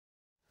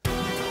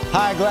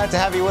Hi, glad to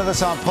have you with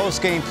us on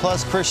Postgame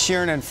Plus. Chris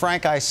Sheeran and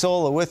Frank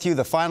Isola with you.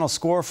 The final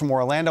score from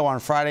Orlando on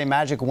Friday,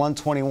 Magic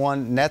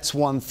 121, Nets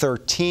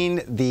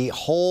 113. The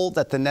hole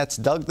that the Nets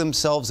dug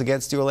themselves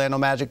against the Orlando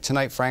Magic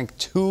tonight, Frank,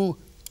 too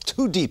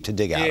deep to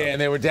dig out of. Yeah, and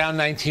they were down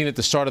 19 at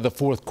the start of the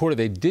fourth quarter.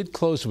 They did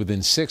close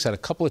within 6, had a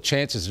couple of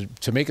chances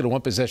to make it a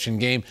one-possession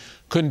game.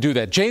 Couldn't do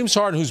that. James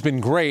Harden, who's been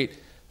great,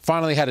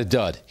 finally had a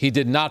dud. He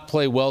did not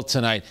play well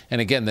tonight.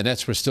 And again, the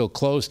Nets were still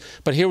close.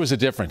 But here was the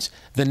difference.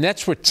 The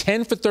Nets were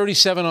 10 for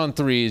 37 on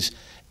threes,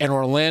 and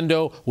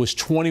Orlando was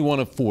 21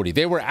 of 40.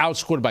 They were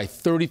outscored by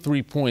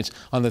 33 points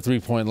on the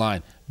three-point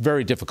line.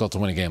 Very difficult to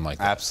win a game like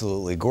that.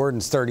 Absolutely.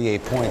 Gordon's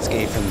 38 points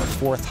gave him the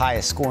 4th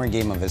highest scoring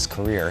game of his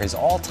career. His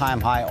all-time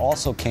high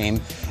also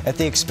came at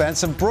the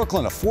expense of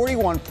Brooklyn, a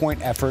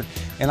 41-point effort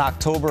in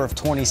October of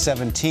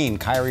 2017.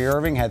 Kyrie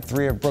Irving had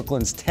 3 of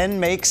Brooklyn's 10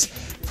 makes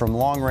from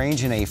long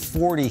range in a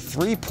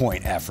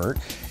 43-point effort.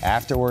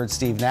 Afterwards,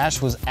 Steve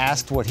Nash was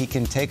asked what he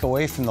can take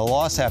away from the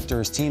loss after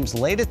his team's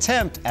late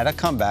attempt at a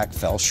comeback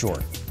fell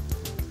short.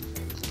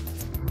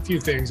 A few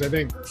things. I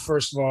think,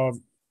 first of all,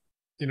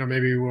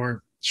 maybe we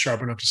weren't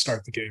sharp enough to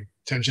start the game.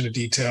 Attention to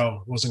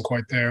detail wasn't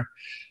quite there.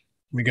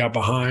 We got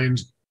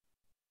behind,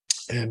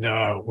 and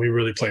we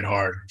really played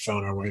hard,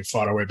 fought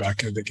our way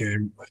back into the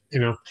game.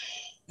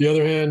 The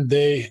other hand,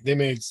 they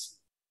made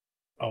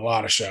a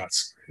lot of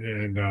shots,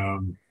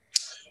 and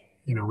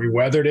we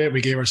weathered it.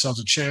 We gave ourselves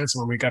a chance.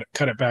 When we cut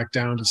it back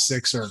down to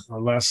 6 or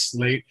less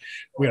late,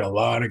 we had a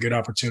lot of good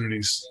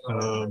opportunities,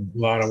 a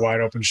lot of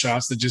wide open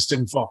shots that just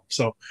didn't fall.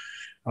 So,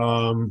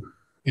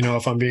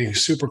 if I'm being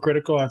super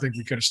critical, I think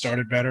we could have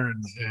started better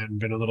and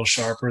been a little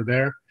sharper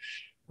there.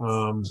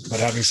 But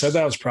having said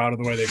that, I was proud of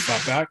the way they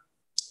fought back,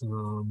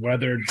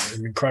 weathered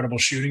an incredible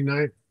shooting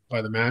night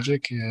by the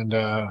Magic, and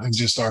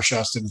just our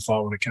shots didn't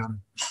fall when it counted.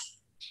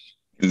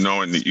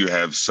 Knowing that you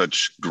have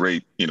such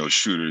great,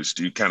 shooters,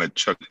 do you kind of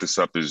chuck this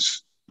up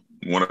as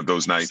one of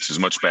those nights, as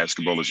much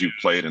basketball as you've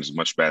played and as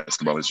much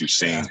basketball as you've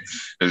seen?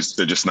 Yeah.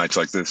 They're just nights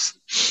like this?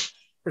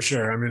 For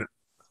sure. I mean,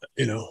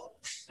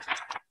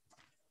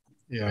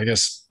 I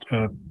guess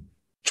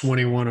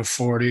 21 of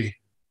 40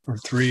 or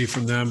 3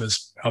 from them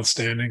is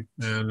outstanding.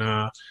 And,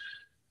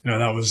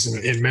 that was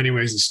in many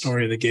ways the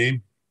story of the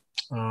game.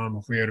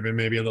 If we had been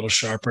maybe a little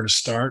sharper to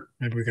start,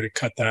 maybe we could have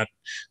cut that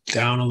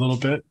down a little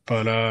bit.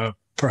 But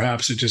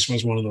perhaps it just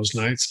was one of those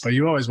nights. But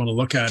you always want to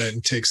look at it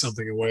and take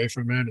something away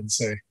from it and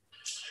say,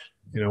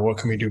 what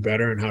can we do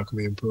better and how can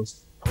we improve?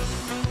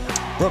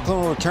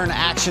 Brooklyn will return to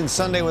action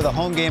Sunday with a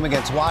home game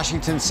against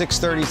Washington.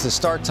 6:30 is the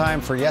start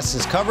time for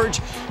Yes's coverage,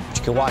 which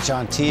you can watch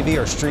on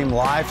TV or stream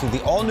live through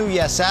the all-new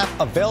Yes app,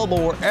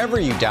 available wherever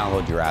you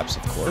download your apps,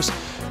 of course.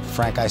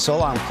 Frank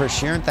Isola, I'm Chris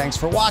Sheeran. Thanks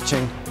for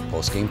watching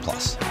Postgame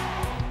Plus.